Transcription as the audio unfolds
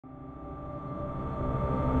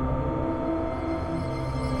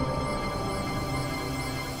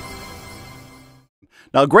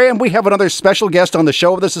Now, Graeme, we have another special guest on the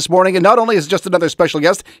show with us this morning, and not only is it just another special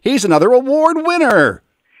guest, he's another award winner.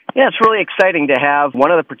 Yeah, it's really exciting to have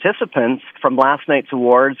one of the participants from last night's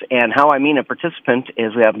awards, and how I mean a participant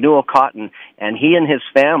is we have Newell Cotton, and he and his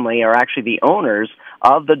family are actually the owners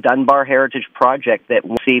of the Dunbar Heritage project that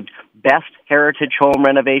received Best Heritage Home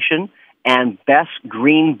Renovation and Best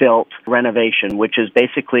Green Built Renovation, which is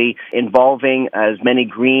basically involving as many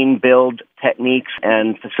green build techniques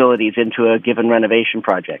and facilities into a given renovation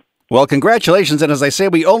project. Well, congratulations, and as I say,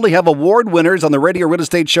 we only have award winners on the Radio Real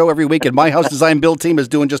Estate Show every week, and My House Design Build team is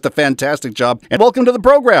doing just a fantastic job. And welcome to the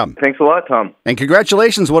program. Thanks a lot, Tom. And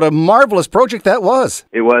congratulations, what a marvelous project that was.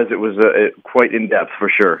 It was quite in-depth for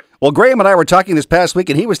sure. Well, Graeme and I were talking this past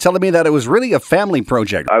week, and he was telling me that it was really a family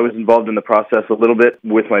project. I was involved in the process a little bit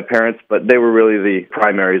with my parents, but they were really the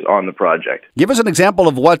primaries on the project. Give us an example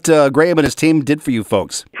of what Graeme and his team did for you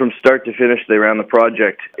folks. From start to finish, they ran the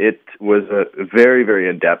project. It was a very, very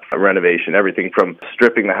in-depth renovation, everything from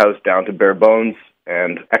stripping the house down to bare bones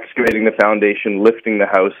and excavating the foundation, lifting the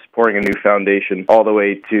house, pouring a new foundation, all the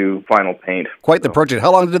way to final paint. Quite the project.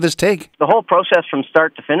 How long did this take? The whole process from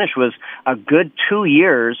start to finish was a good 2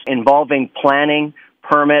 years involving planning,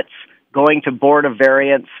 permits, going to Board of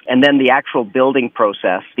Variance, and then the actual building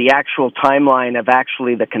process. The actual timeline of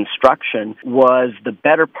actually the construction was the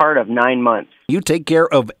better part of 9 months. You take care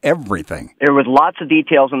of everything. There was lots of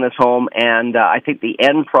details in this home, and I think the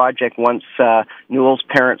end project, once Newell's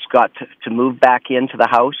parents got to move back into the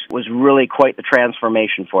house, was really quite the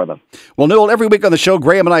transformation for them. Well, Newell, every week on the show,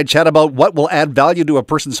 Graeme and I chat about what will add value to a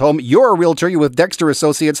person's home. You're a realtor. You're with Dexter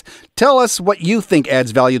Associates. Tell us what you think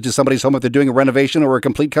adds value to somebody's home if they're doing a renovation or a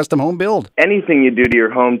complete custom home build. Anything you do to your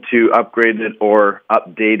home to upgrade it or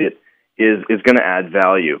update it is going to add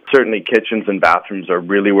value. Certainly kitchens and bathrooms are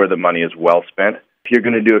really where the money is well spent. If you're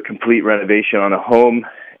going to do a complete renovation on a home,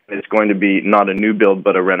 it's going to be not a new build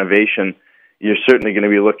but a renovation, you're certainly going to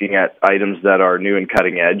be looking at items that are new and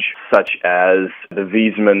cutting edge, such as the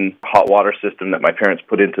Wiesmann hot water system that my parents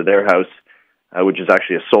put into their house, which is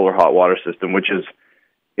actually a solar hot water system, which is,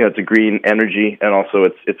 it's a green energy, and also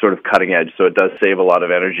it's sort of cutting edge, so it does save a lot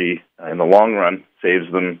of energy in the long run, saves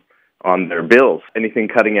them on their bills. Anything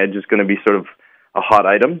cutting edge is going to be sort of a hot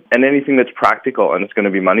item, and anything that's practical and it's going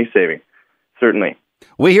to be money saving, certainly.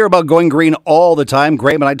 We hear about going green all the time.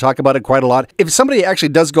 Graeme and I talk about it quite a lot. If somebody actually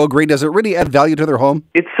does go green, does it really add value to their home?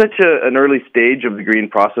 It's such an early stage of the green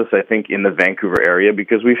process, I think, in the Vancouver area,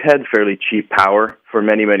 because we've had fairly cheap power for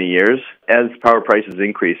many, many years. As power prices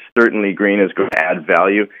increase, certainly green is going to add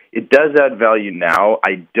value. It does add value now.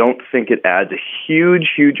 I don't think it adds a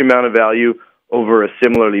huge amount of value over a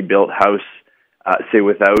similarly built house, say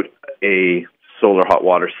without a solar hot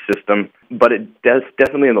water system, but it does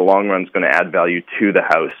definitely in the long run is going to add value to the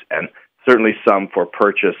house, and certainly some for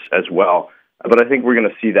purchase as well. But I think we're going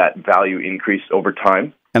to see that value increase over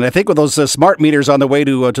time. And I think with those smart meters on the way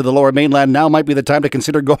to the Lower Mainland, now might be the time to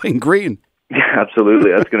consider going green. Yeah,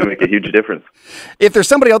 absolutely. That's going to make a huge difference. If there's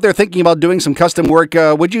somebody out there thinking about doing some custom work,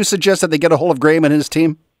 would you suggest that they get a hold of Graeme and his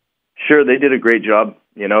team? Sure, they did a great job.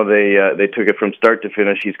 They took it from start to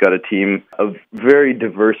finish. He's got a team of very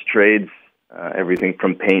diverse trades, everything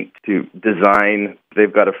from paint to design.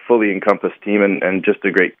 They've got a fully encompassed team and just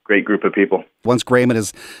a great group of people. Once Graeme and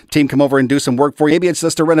his team come over and do some work for you, maybe it's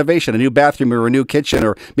just a renovation, a new bathroom or a new kitchen,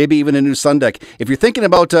 or maybe even a new sun deck. If you're thinking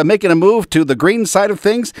about making a move to the green side of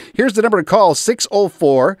things, here's the number to call,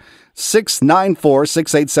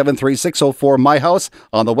 604-694-6873, 604 My House.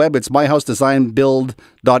 On the web, it's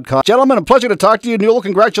myhousedesignbuild.com. Gentlemen, a pleasure to talk to you. Newell,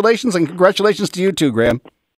 congratulations, and congratulations to you too, Graeme.